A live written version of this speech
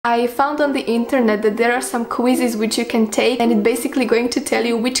I found on the internet that there are some quizzes which you can take, and it's basically going to tell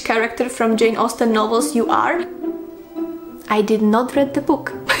you which character from Jane Austen novels you are. I did not read the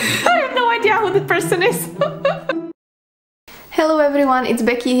book. I have no idea who the person is. Hello everyone, it's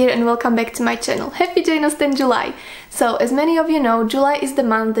Becky here and welcome back to my channel. Happy Jane Austen July! So, as many of you know, July is the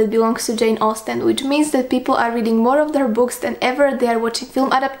month that belongs to Jane Austen, which means that people are reading more of their books than ever, they are watching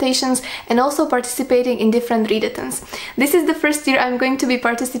film adaptations and also participating in different readathons. This is the first year I'm going to be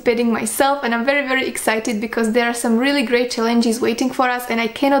participating myself, and I'm very excited because there are some really great challenges waiting for us and I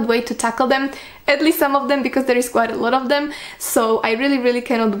cannot wait to tackle them. At least some of them, because there is quite a lot of them, so I really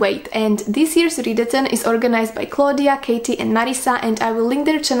cannot wait. And this year's readathon is organized by Claudia, Katie and Marisa, and I will link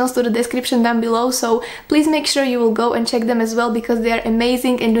their channels to the description down below, so please make sure you will go and check them as well, because they are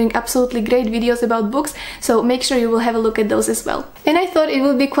amazing and doing absolutely great videos about books, so make sure you will have a look at those as well. And I thought it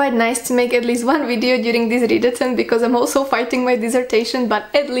would be quite nice to make at least one video during this readathon, because I'm also fighting my dissertation, but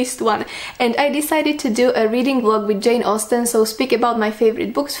at least one. And I decided to do a reading vlog with Jane Austen, so speak about my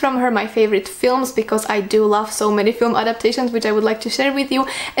favorite books from her, my favorite films, because I do love so many film adaptations which I would like to share with you,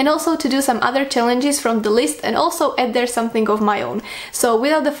 and also to do some other challenges from the list and also add there something of my own. So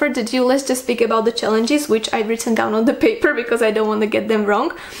without the further ado, let's just speak about the challenges, which I've written down on the paper because I don't want to get them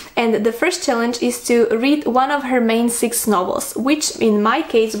wrong. And the first challenge is to read one of her main 6 novels, which in my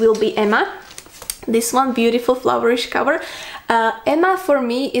case will be Emma. This one, beautiful flowerish cover. Emma for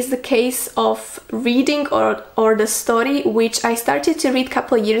me is the case of reading or the story which I started to read a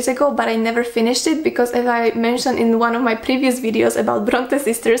couple of years ago, but I never finished it because, as I mentioned in one of my previous videos about Bronte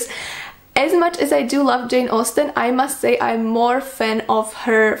sisters, as much as I do love Jane Austen, I must say I'm more fan of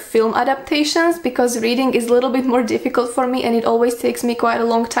her film adaptations, because reading is a little bit more difficult for me and it always takes me quite a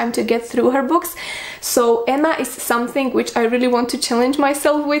long time to get through her books. So Emma is something which I really want to challenge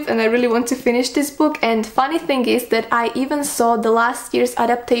myself with, and I really want to finish this book. And funny thing is that I even saw the last year's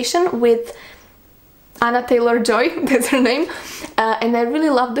adaptation with Anna Taylor-Joy, that's her name, and I really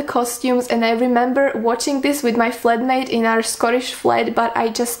loved the costumes, and I remember watching this with my flatmate in our Scottish flat, but I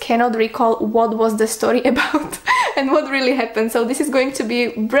just cannot recall what was the story about and what really happened, so this is going to be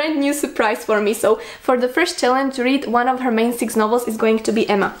a brand new surprise for me. So for the first challenge, read one of her main 6 novels, is going to be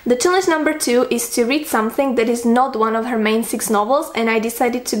Emma. The challenge number 2 is to read something that is not one of her main 6 novels, and I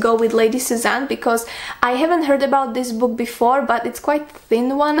decided to go with Lady Susan because I haven't heard about this book before, but it's quite a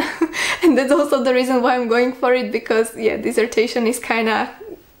thin one and that's also the reason why I'm going for it, because yeah, dissertation is kinda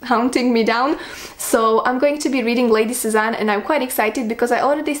hunting me down. So I'm going to be reading Lady Susan, and I'm quite excited because I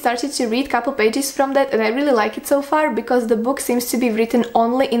already started to read a couple pages from that and I really like it so far, because the book seems to be written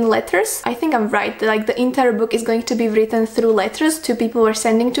only in letters. I think I'm right, like the entire book is going to be written through letters two people were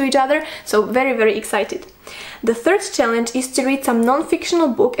sending to each other, so very excited. The third challenge is to read some non-fictional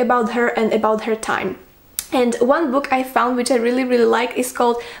book about her and about her time. And one book I found which I really like is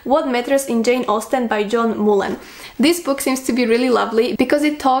called What Matters in Jane Austen by John Mullen. This book seems to be really lovely because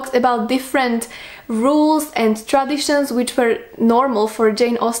it talks about different rules and traditions which were normal for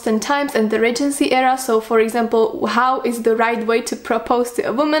Jane Austen times and the Regency era. So for example, how is the right way to propose to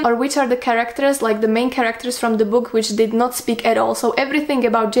a woman, or which are the characters, like the main characters from the book, which did not speak at all. So everything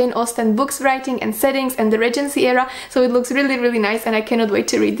about Jane Austen books writing and settings and the Regency era. So it looks really nice and I cannot wait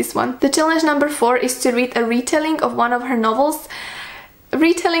to read this one. The challenge number 4 is to read a retelling of one of her novels.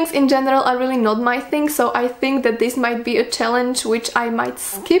 Retellings in general are really not my thing, so I think that this might be a challenge which I might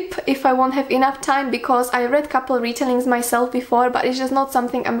skip if I won't have enough time, because I read a couple retellings myself before, but it's just not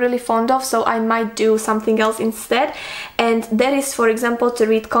something I'm really fond of, so I might do something else instead. And that is, for example, to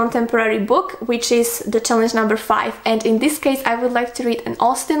read contemporary book, which is the challenge number 5. And in this case I would like to read an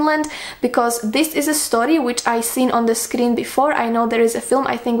Austenland, because this is a story which I seen on the screen before. I know there is a film,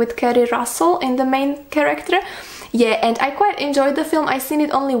 I think with Kerry Russell in the main character. Yeah, and I quite enjoyed the film. I've seen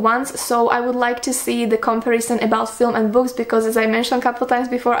it only once, so I would like to see the comparison about film and books, because as I mentioned a couple times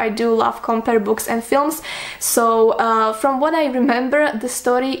before, I do love compare books and films. So from what I remember, the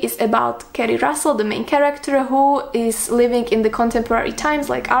story is about Kerry Russell, the main character, who is living in the contemporary times,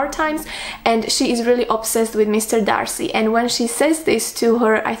 like our times, and she is really obsessed with Mr. Darcy. And when she says this to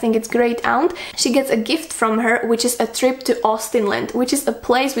her, I think it's great aunt, she gets a gift from her, which is a trip to Austenland, which is a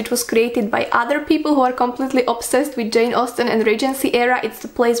place which was created by other people who are completely obsessed with Jane Austen and Regency era. It's the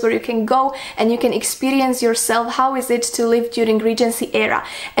place where you can go and you can experience yourself how is it to live during Regency era.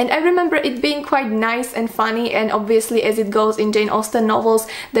 And I remember it being quite nice and funny, and obviously, as it goes in Jane Austen novels,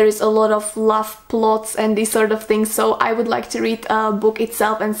 there is a lot of love plots and these sort of things, so I would like to read a book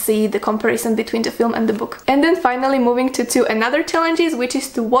itself and see the comparison between the film and the book. And then finally moving to another challenges, which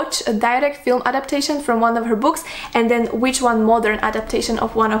is to watch a direct film adaptation from one of her books, and then which one modern adaptation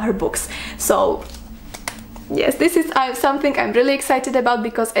of one of her books. So Yes, this is something I'm really excited about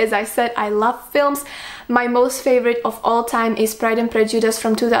because, as I said, I love films. My most favorite of all time is Pride and Prejudice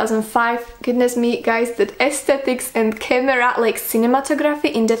from 2005. Goodness me, guys, that aesthetics and camera, like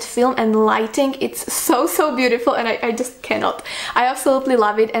cinematography in that film and lighting, it's so beautiful, and I just cannot. I absolutely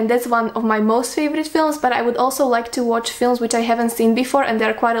love it, and that's one of my most favorite films, but I would also like to watch films which I haven't seen before, and there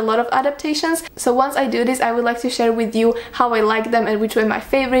are quite a lot of adaptations. So once I do this, I would like to share with you how I like them and which were my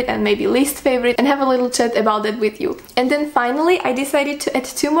favorite and maybe least favorite, and have a little chat about that with you. And then finally, I decided to add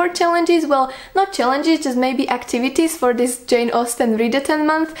 2 more challenges. Well, not challenges, just maybe activities for this Jane Austen readathon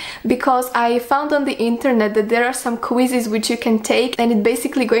month, because I found on the internet that there are some quizzes which you can take, and it's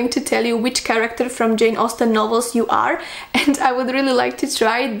basically going to tell you which character from Jane Austen novels you are, and I would really like to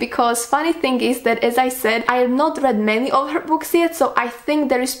try it, because funny thing is that, as I said, I have not read many of her books yet, so I think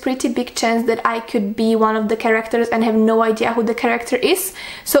there is pretty big chance that I could be one of the characters and have no idea who the character is.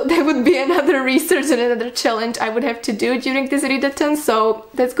 So there would be another research and another challenge I would have to do during this readathon, so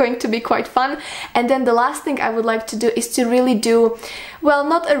that's going to be quite fun. And then the last thing I would like to do is to really do, well,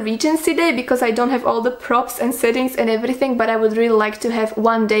 not a Regency day because I don't have all the props and settings and everything, but I would really like to have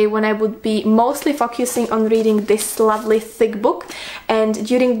one day when I would be mostly focusing on reading this lovely thick book, and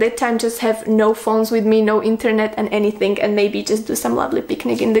during that time just have no phones with me, no internet and anything, and maybe just do some lovely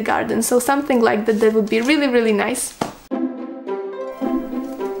picnic in the garden. So something like that, that would be really nice.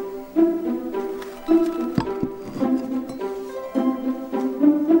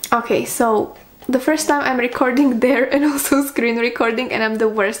 Okay, so the first time I'm recording there and also screen recording, and I'm the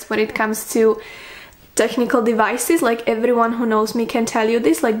worst when it comes to technical devices. Like, everyone who knows me can tell you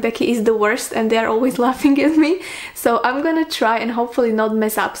this, like, Becky is the worst and they're always laughing at me. So I'm gonna try and hopefully not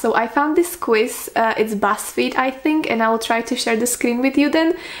mess up. So I found this quiz, it's BuzzFeed I think, and I will try to share the screen with you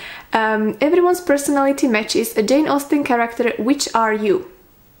then. Everyone's personality matches a Jane Austen character. Which are you?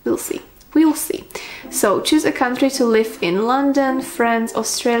 We'll see. We'll see. So choose a country to live in: London, France,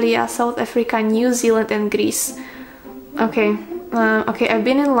 Australia, South Africa, New Zealand and Greece. Okay, okay, I've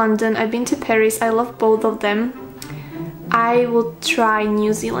been in London, I've been to Paris, I love both of them. I will try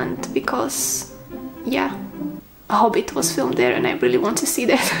New Zealand because, yeah, a Hobbit was filmed there and I really want to see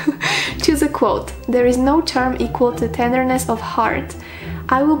that. Choose a quote. There is no charm equal to tenderness of heart.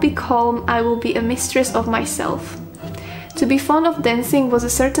 I will be calm, I will be a mistress of myself. To be fond of dancing was a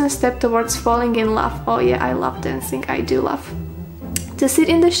certain step towards falling in love. Oh yeah, I love dancing, I do love. To sit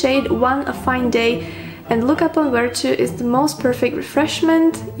in the shade one a fine day and look upon virtue is the most perfect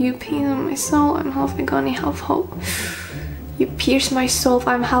refreshment. You pierce my soul, I'm half agony, half hope. You pierce my soul,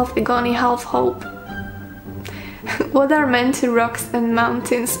 I'm half agony, half hope. What are men to rocks and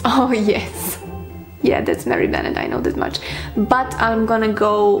mountains? Oh yes. Yeah, that's Mary Bennet, I know that much. But I'm gonna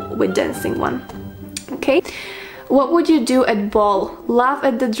go with dancing one. Okay. What would you do at ball? Laugh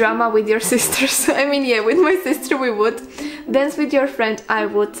at the drama with your sisters. I mean, yeah, with my sister we would. Dance with your friend, I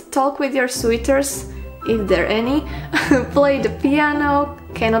would. Talk with your suitors, if there are any. Play the piano.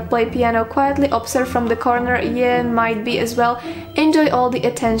 Cannot play piano quietly. Observe from the corner, yeah, might be as well. Enjoy all the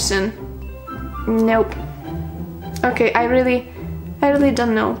attention. Nope. Okay, I really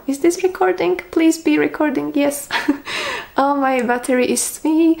don't know. Is this recording? Please be recording, yes. Oh, my battery is...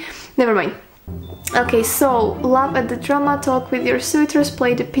 Never mind. Okay, so laugh at the drama, talk with your suitors,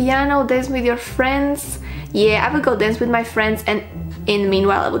 play the piano, dance with your friends. Yeah, I would go dance with my friends, and in the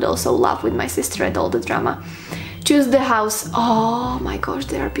meanwhile I would also laugh with my sister at all the drama. Choose the house. Oh my gosh,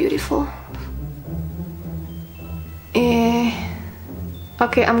 they are beautiful.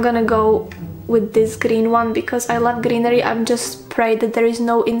 Okay, I'm gonna go with this green one because I love greenery. I'm just prayed that there is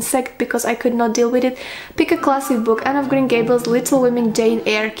no insect because I could not deal with it. Pick a classic book: Anne of Green Gables, Little Women, Jane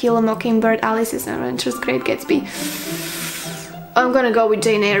Eyre, Kill a Mockingbird, Alice's Adventures, Great Gatsby. I'm gonna go with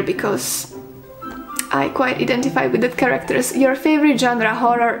Jane Eyre because I quite identify with the characters. Your favorite genre?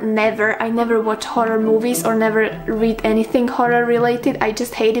 Horror? Never. I never watch horror movies or never read anything horror related. I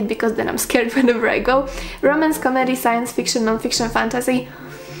just hate it because then I'm scared whenever I go. Romance, comedy, science fiction, non-fiction, fantasy.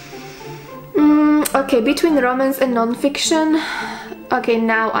 Okay, between romance and non-fiction. Okay,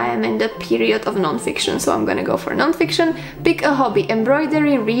 now I am in the period of non-fiction, so I'm gonna go for non-fiction. Pick a hobby: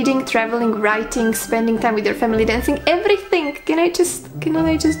 embroidery, reading, traveling, writing, spending time with your family, dancing, everything. Cannot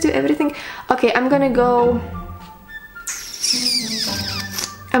I just do everything? Okay, I'm gonna go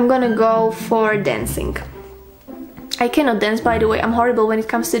for dancing. I cannot dance, by the way, I'm horrible when it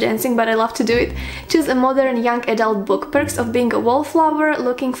comes to dancing, but I love to do it. Choose a modern young adult book: Perks of Being a Wallflower,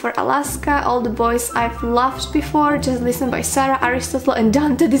 Looking for Alaska, All the Boys I've Loved Before, Just Listen by Sarah, Aristotle and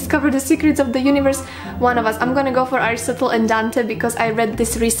Dante Discover the Secrets of the Universe, One of Us. I'm gonna go for Aristotle and Dante because I read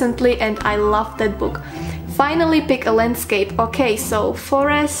this recently and I love that book. Finally, pick a landscape. Okay, so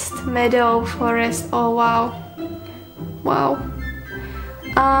forest, meadow, forest, oh wow. Wow.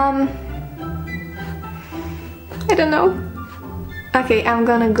 I don't know. Okay, I'm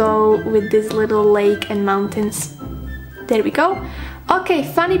gonna go with this little lake and mountains. There we go. Okay,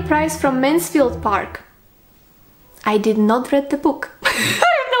 funny prize from Mansfield Park. I did not read the book. I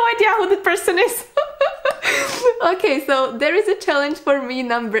have no idea who the person is. Okay, so there is a challenge for me,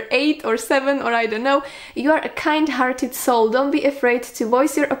 number 8 or 7, or I don't know. You are a kind-hearted soul. Don't be afraid to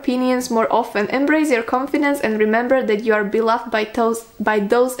voice your opinions more often. Embrace your confidence and remember that you are beloved by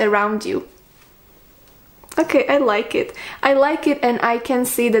those around you. Okay, I like it. I like it, and I can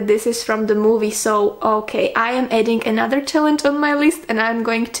see that this is from the movie, so okay, I am adding another challenge on my list, and I'm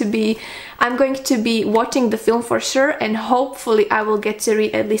going to be watching the film for sure, and hopefully I will get to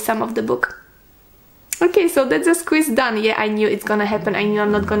read at least some of the book. Okay, so that's a quiz done. Yeah, I knew it's gonna happen. I knew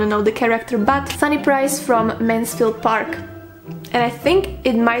I'm not gonna know the character, but funny prize from Mansfield Park. And I think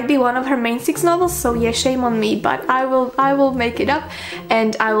it might be one of her main 6 novels, so yeah, shame on me, but I will make it up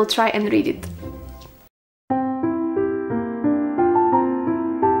and I will try and read it.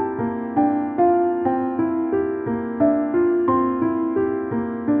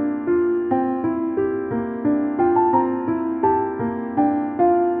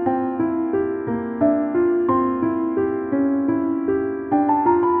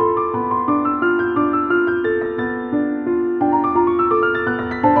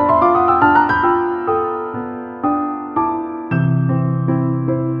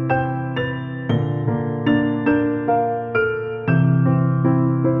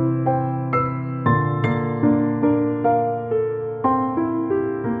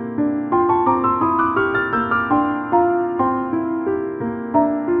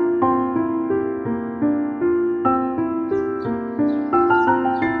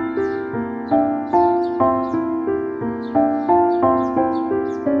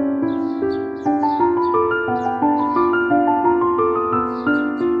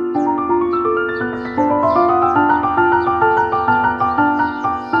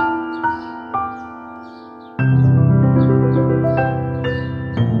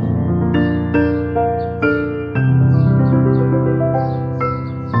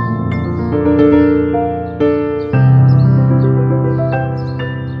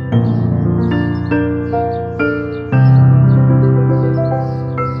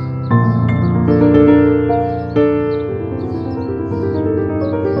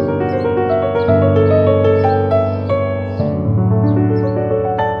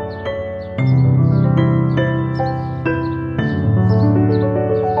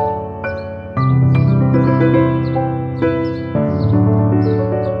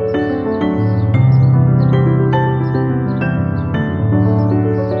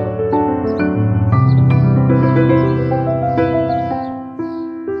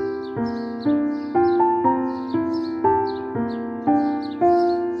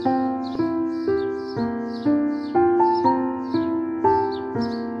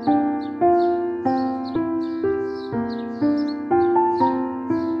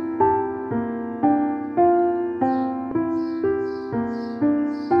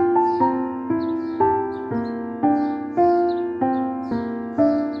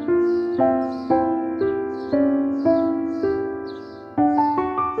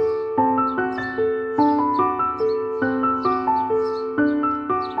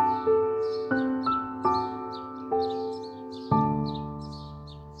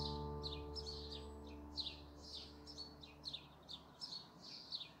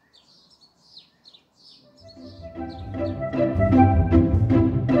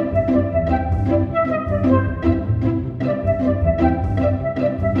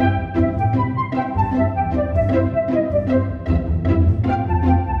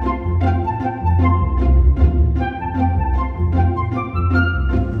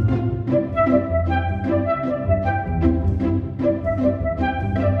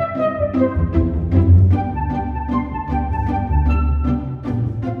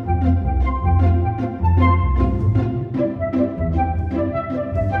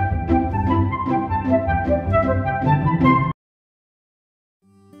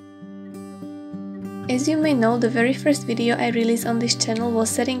 As you may know, the very first video I released on this channel was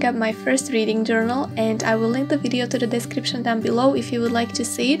setting up my first reading journal, and I will link the video to the description down below if you would like to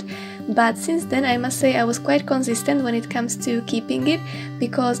see it. but since then I must say I was quite consistent when it comes to keeping it,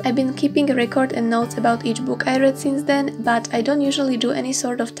 because I've been keeping a record and notes about each book I read since then, but I don't usually do any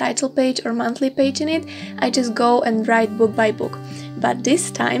sort of title page or monthly page in it. I just go and write book by book. But this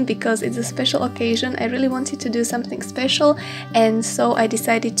time, because it's a special occasion, I really wanted to do something special, and so I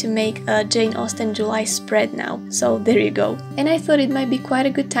decided to make a Jane Austen July spread now. So there you go. And I thought it might be quite a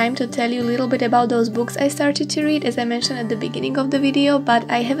good time to tell you a little bit about those books I started to read, as I mentioned at the beginning of the video, but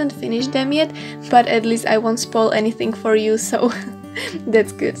I haven't finished them yet, but at least I won't spoil anything for you, so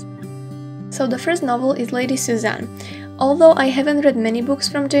that's good. So the first novel is Lady Susan. Although I haven't read many books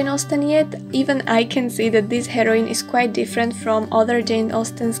from Jane Austen yet, even I can see that this heroine is quite different from other Jane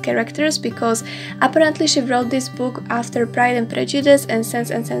Austen's characters, because apparently she wrote this book after Pride and Prejudice and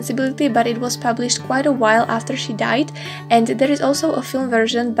Sense and Sensibility, but it was published quite a while after she died, and there is also a film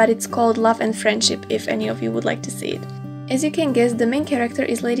version, but it's called Love and Friendship, if any of you would like to see it. As you can guess, the main character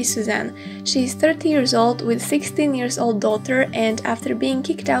is Lady Susan. She is 30 years old with 16-year-old daughter, and after being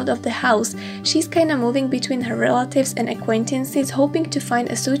kicked out of the house, she's kinda moving between her relatives and acquaintances, hoping to find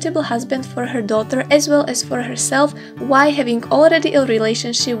a suitable husband for her daughter as well as for herself, while having already a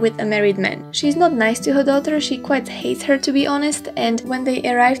relationship with a married man. She's not nice to her daughter, she quite hates her to be honest, and when they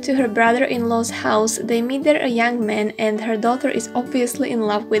arrive to her brother-in-law's house, they meet there a young man, and her daughter is obviously in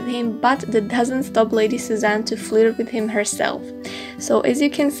love with him, but that doesn't stop Lady Susan to flirt with him herself. So as you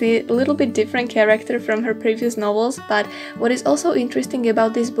can see, a little bit different character from her previous novels, but what is also interesting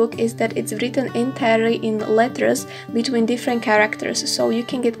about this book is that it's written entirely in letters between different characters, so you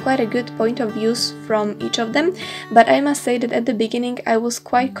can get quite a good point of views from each of them. But I must say that at the beginning I was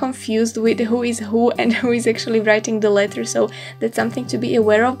quite confused with who is who and who is actually writing the letter, so that's something to be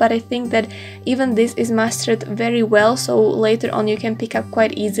aware of, but I think that even this is mastered very well, so later on you can pick up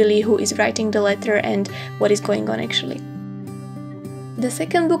quite easily who is writing the letter and what is going on actually. The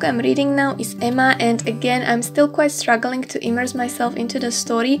second book I'm reading now is Emma, and again I'm still quite struggling to immerse myself into the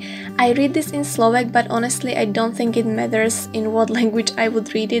story. I read this in Slovak, but honestly I don't think it matters in what language I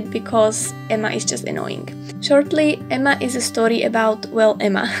would read it, because Emma is just annoying. Shortly, Emma is a story about, well,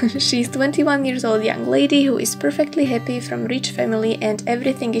 Emma. She's 21 years old young lady who is perfectly happy from rich family and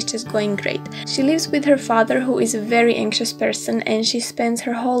everything is just going great. She lives with her father, who is a very anxious person, and she spends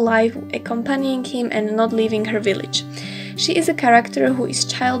her whole life accompanying him and not leaving her village. She is a character who is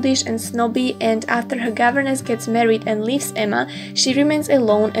childish and snobby, and after her governess gets married and leaves Emma, she remains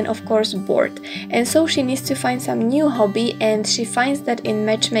alone and of course bored. And so she needs to find some new hobby, and she finds that in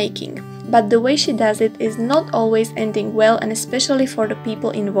matchmaking. But the way she does it is not always ending well, and especially for the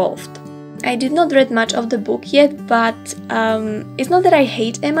people involved. I did not read much of the book yet, but it's not that I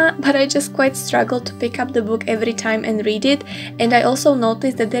hate Emma, but I just quite struggle to pick up the book every time and read it. And I also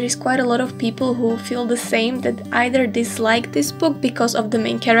noticed that there is quite a lot of people who feel the same, that either dislike this book because of the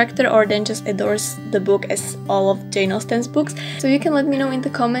main character or then just adores the book as all of Jane Austen's books. So you can let me know in the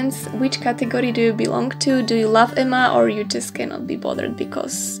comments which category do you belong to. Do you love Emma, or you just cannot be bothered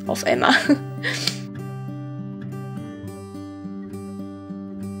because of Emma?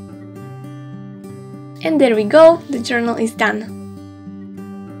 And there we go, the journal is done.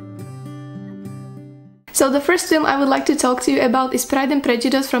 So the first film I would like to talk to you about is Pride and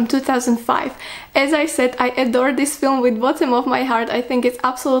Prejudice from 2005. As I said, I adore this film with bottom of my heart. I think it's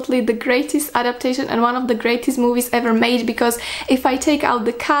absolutely the greatest adaptation and one of the greatest movies ever made, because if I take out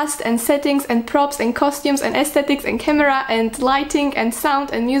the cast and settings and props and costumes and aesthetics and camera and lighting and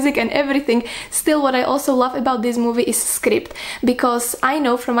sound and music and everything, still what I also love about this movie is script, because I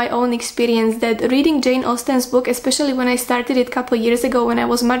know from my own experience that reading Jane Austen's book, especially when I started it a couple years ago when I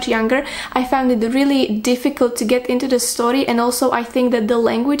was much younger, I found it really difficult to get into the story, and also I think that the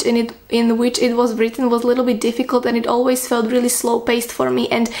language in which it was written was a little bit difficult, and it always felt really slow paced for me.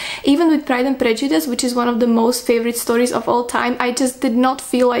 And even with Pride and Prejudice, which is one of the most favorite stories of all time, I just did not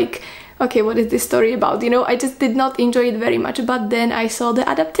feel like, okay, what is this story about? You know, I just did not enjoy it very much. But then I saw the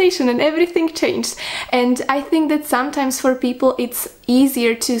adaptation and everything changed. And I think that sometimes for people it's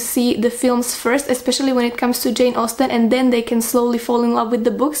easier to see the films first, especially when it comes to Jane Austen, and then they can slowly fall in love with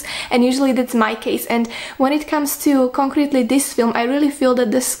the books, and usually that's my case. And when it comes to concretely this film, I really feel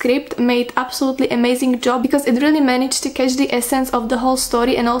that the script made absolutely amazing job, because it really managed to catch the essence of the whole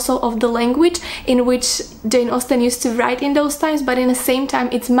story and also of the language in which Jane Austen used to write in those times, but in the same time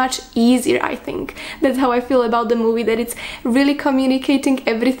it's much easier, I think. That's how I feel about the movie, that it's really communicating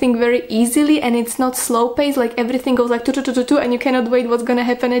everything very easily, and it's not slow paced, like everything goes like tu tu tu tu tu and you cannot wait wait what's gonna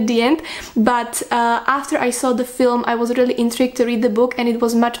happen at the end. But after I saw the film, I was really intrigued to read the book, and it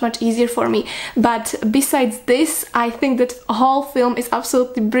was much easier for me. But besides this, I think that whole film is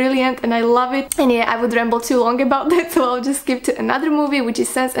absolutely brilliant and I love it. And yeah, I would ramble too long about that, so I'll just skip to another movie, which is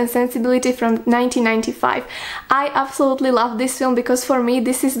Sense and Sensibility from 1995. I absolutely love this film because for me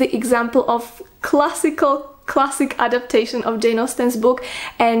this is the example of classic adaptation of Jane Austen's book,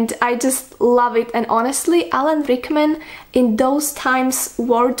 and I just love it. And honestly, Alan Rickman in those times'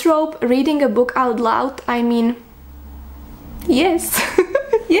 wardrobe, reading a book out loud, I mean, yes.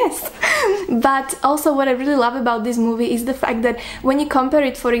 Yes. But also what I really love about this movie is the fact that when you compare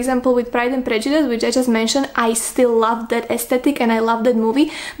it, for example, with Pride and Prejudice, which I just mentioned, I still love that aesthetic and I love that movie,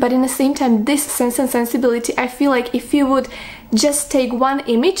 but in the same time, this Sense and Sensibility, I feel like if you would just take one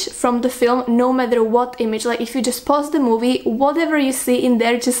image from the film, no matter what image, like if you just pause the movie, whatever you see in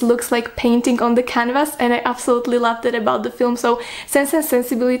there just looks like painting on the canvas, and I absolutely love that about the film. So Sense and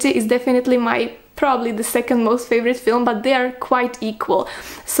Sensibility is definitely my probably the second most favorite film, but they are quite equal.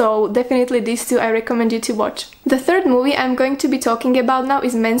 So definitely these two I recommend you to watch. The third movie I'm going to be talking about now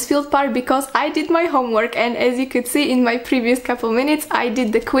is Mansfield Park, because I did my homework, and as you could see in my previous couple minutes, I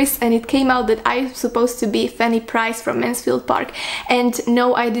did the quiz and it came out that I'm supposed to be Fanny Price from Mansfield Park. And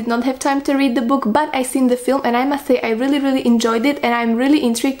no, I did not have time to read the book, but I seen the film and I must say I really enjoyed it, and I'm really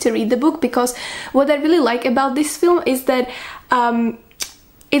intrigued to read the book because what I really like about this film is that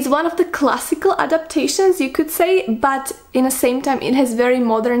it's one of the classical adaptations, you could say, but in the same time it has very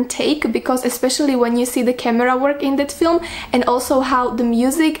modern take, because especially when you see the camera work in that film, and also how the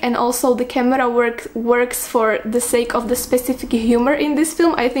music and also the camera work works for the sake of the specific humor in this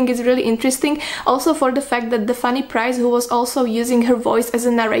film, I think is really interesting. Also for the fact that the Fanny Price, who was also using her voice as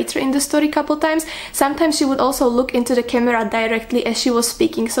a narrator in the story a couple times, sometimes she would also look into the camera directly as she was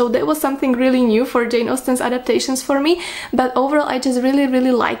speaking, so that was something really new for Jane Austen's adaptations for me. But overall I just really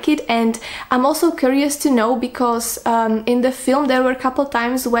like it, and I'm also curious to know because in the film there were a couple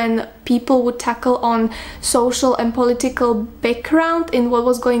times when people would tackle on social and political background in what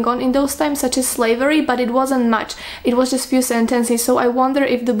was going on in those times, such as slavery, but it wasn't much. It was just few sentences, so I wonder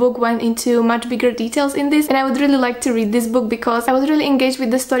if the book went into much bigger details in this, and I would really like to read this book because I was really engaged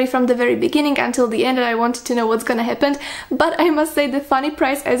with the story from the very beginning until the end, and I wanted to know what's gonna happen. But I must say that Fanny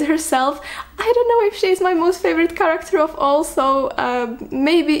Price as herself, I don't know if she's my most favorite character of all, so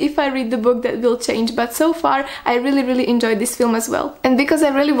maybe if I read the book that will change, but so far I really enjoyed this film as well. And because I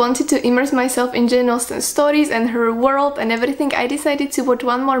really wanted to immerse myself in Jane Austen's stories and her world and everything, I decided to watch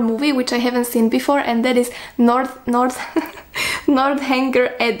one more movie which I haven't seen before, and that is Northanger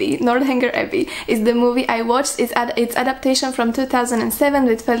Abbey is the movie I watched. It's adaptation from 2007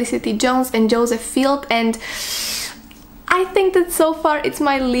 with Felicity Jones and Joseph Field, and I think that so far it's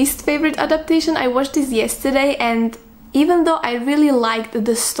my least favorite adaptation. I watched this yesterday, and even though I really liked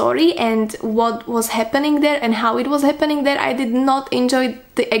the story and what was happening there and how it was happening there, I did not enjoy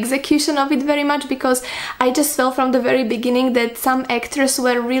the execution of it very much, because I just felt from the very beginning that some actors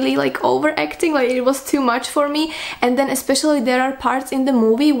were really like overacting, like it was too much for me. And then especially there are parts in the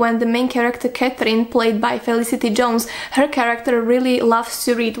movie when the main character Catherine, played by Felicity Jones, her character really loves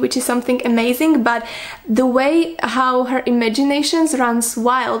to read, which is something amazing, but the way how her imaginations runs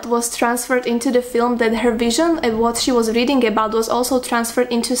wild was transferred into the film, that her vision and what she was reading about was also transferred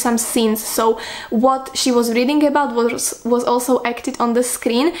into some scenes. So what she was reading about was also acted on the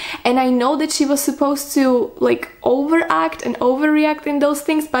screen, and I know that she was supposed to like overact and overreact in those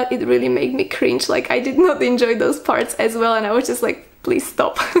things, but it really made me cringe. Like I did not enjoy those parts as well, and I was just like, please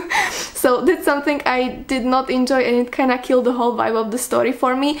stop. So that's something I did not enjoy, and it kind of killed the whole vibe of the story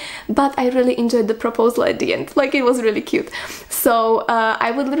for me, but I really enjoyed the proposal at the end. Like it was really cute. So I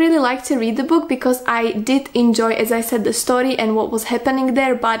would really like to read the book because I did enjoy, as I said, the story and what was happening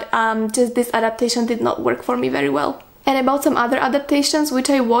there, but just this adaptation did not work for me very well. And about some other adaptations which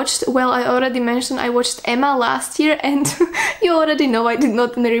I watched, well, I already mentioned I watched Emma last year, and you already know I did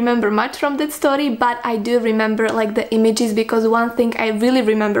not remember much from that story, but I do remember like the images, because one thing I really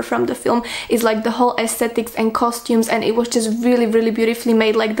remember from the film is like the whole aesthetics and costumes, and it was just really beautifully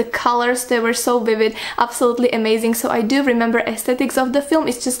made. Like the colors, they were so vivid, absolutely amazing. So I do remember aesthetics of the film.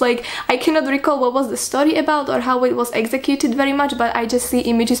 It's just like I cannot recall what was the story about or how it was executed very much, but I just see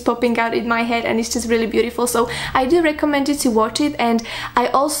images popping out in my head and it's just really beautiful. So I do recommend recommend you to watch it. And I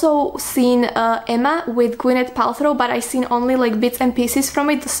also seen Emma with Gwyneth Paltrow, but I seen only like bits and pieces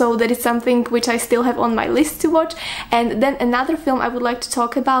from it, so that is something which I still have on my list to watch. And then another film I would like to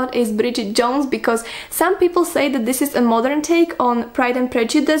talk about is Bridget Jones, because some people say that this is a modern take on Pride and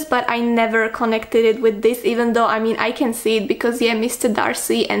Prejudice, but I never connected it with this, even though I mean I can see it because yeah, Mr.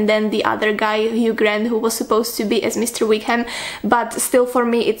 Darcy and then the other guy, Hugh Grant, who was supposed to be as Mr. Wickham, but still for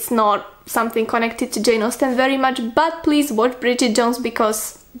me it's not something connected to Jane Austen very much. But please watch Bridget Jones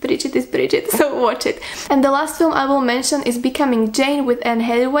because Bridget is Bridget, so watch it. And the last film I will mention is Becoming Jane with Anne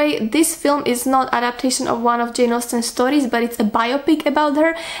Hathaway. This film is not adaptation of one of Jane Austen's stories, but it's a biopic about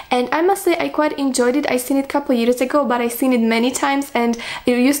her, and I must say I quite enjoyed it. I seen it a couple years ago, but I've seen it many times, and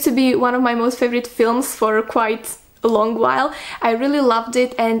it used to be one of my most favorite films for quite a long while. I really loved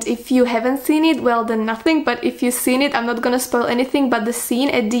it, and if you haven't seen it, well then nothing, but if you've seen it, I'm not gonna spoil anything, but the scene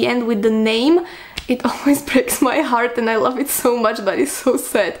at the end with the name, it always breaks my heart, and I love it so much, but it's so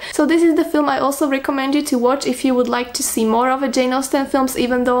sad. So this is the film I also recommend you to watch if you would like to see more of a Jane Austen films,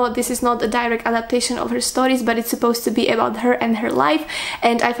 even though this is not a direct adaptation of her stories, but it's supposed to be about her and her life.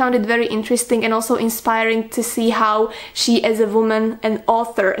 And I found it very interesting and also inspiring to see how she, as a woman, an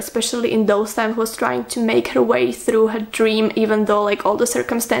author, especially in those times, was trying to make her way through her dream, even though like all the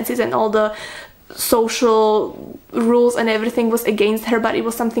circumstances and all the social rules and everything was against her, but it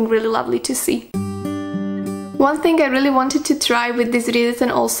was something really lovely to see. One thing I really wanted to try with this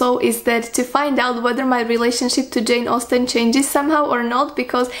readathon also is that to find out whether my relationship to Jane Austen changes somehow or not,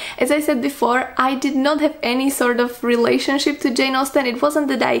 because as I said before, I did not have any sort of relationship to Jane Austen. It wasn't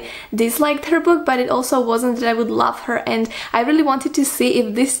that I disliked her book, but it also wasn't that I would love her, and I really wanted to see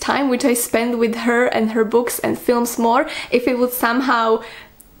if this time which I spent with her and her books and films more, if it would somehow,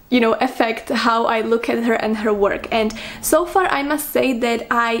 you know, affect how I look at her and her work. And so far I must say that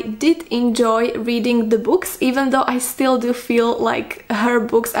I did enjoy reading the books, even though I still do feel like her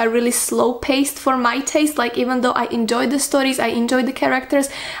books are really slow-paced for my taste. Like, even though I enjoy the stories, I enjoy the characters,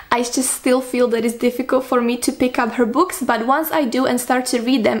 I just still feel that it's difficult for me to pick up her books. But once I do and start to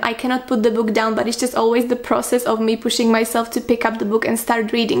read them, I cannot put the book down, but it's just always the process of me pushing myself to pick up the book and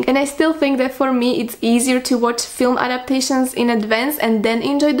start reading. And I still think that for me it's easier to watch film adaptations in advance and then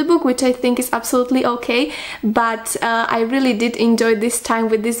enjoy the book, which I think is absolutely okay. But I really did enjoy this time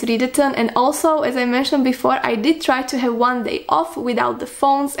with this readathon. And also, as I mentioned before, I did try to have one day off without the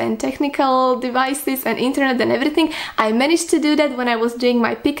phones and technical devices and internet and everything. I managed to do that when I was doing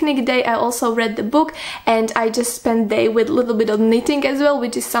my picnic day. I also read the book, and I just spent day with a little bit of knitting as well,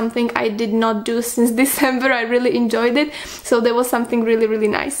 which is something I did not do since December. I really enjoyed it, so there was something really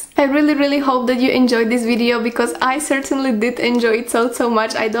nice. I really hope that you enjoyed this video, because I certainly did enjoy it so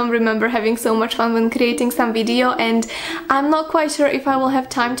much. I don't remember having so much fun when creating some video, and I'm not quite sure if I will have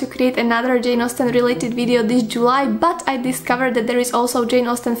time to create another Jane Austen related video this July, but I discovered that there is also Jane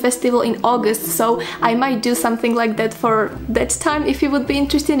Austen festival in August, so I might do something like that for that time. If you would be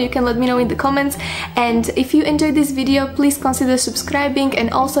interested, you can let me know in the comments. And if you enjoyed this video, please consider subscribing,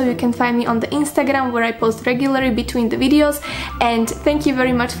 and also you can find me on the Instagram, where I post regularly between the videos. And thank you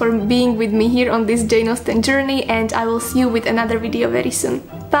very much for being with me here on this Jane Austen journey, and I will see you with another video very soon.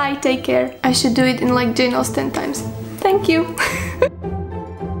 Bye, take care. I should do it in like Jane Austen times. Thank you!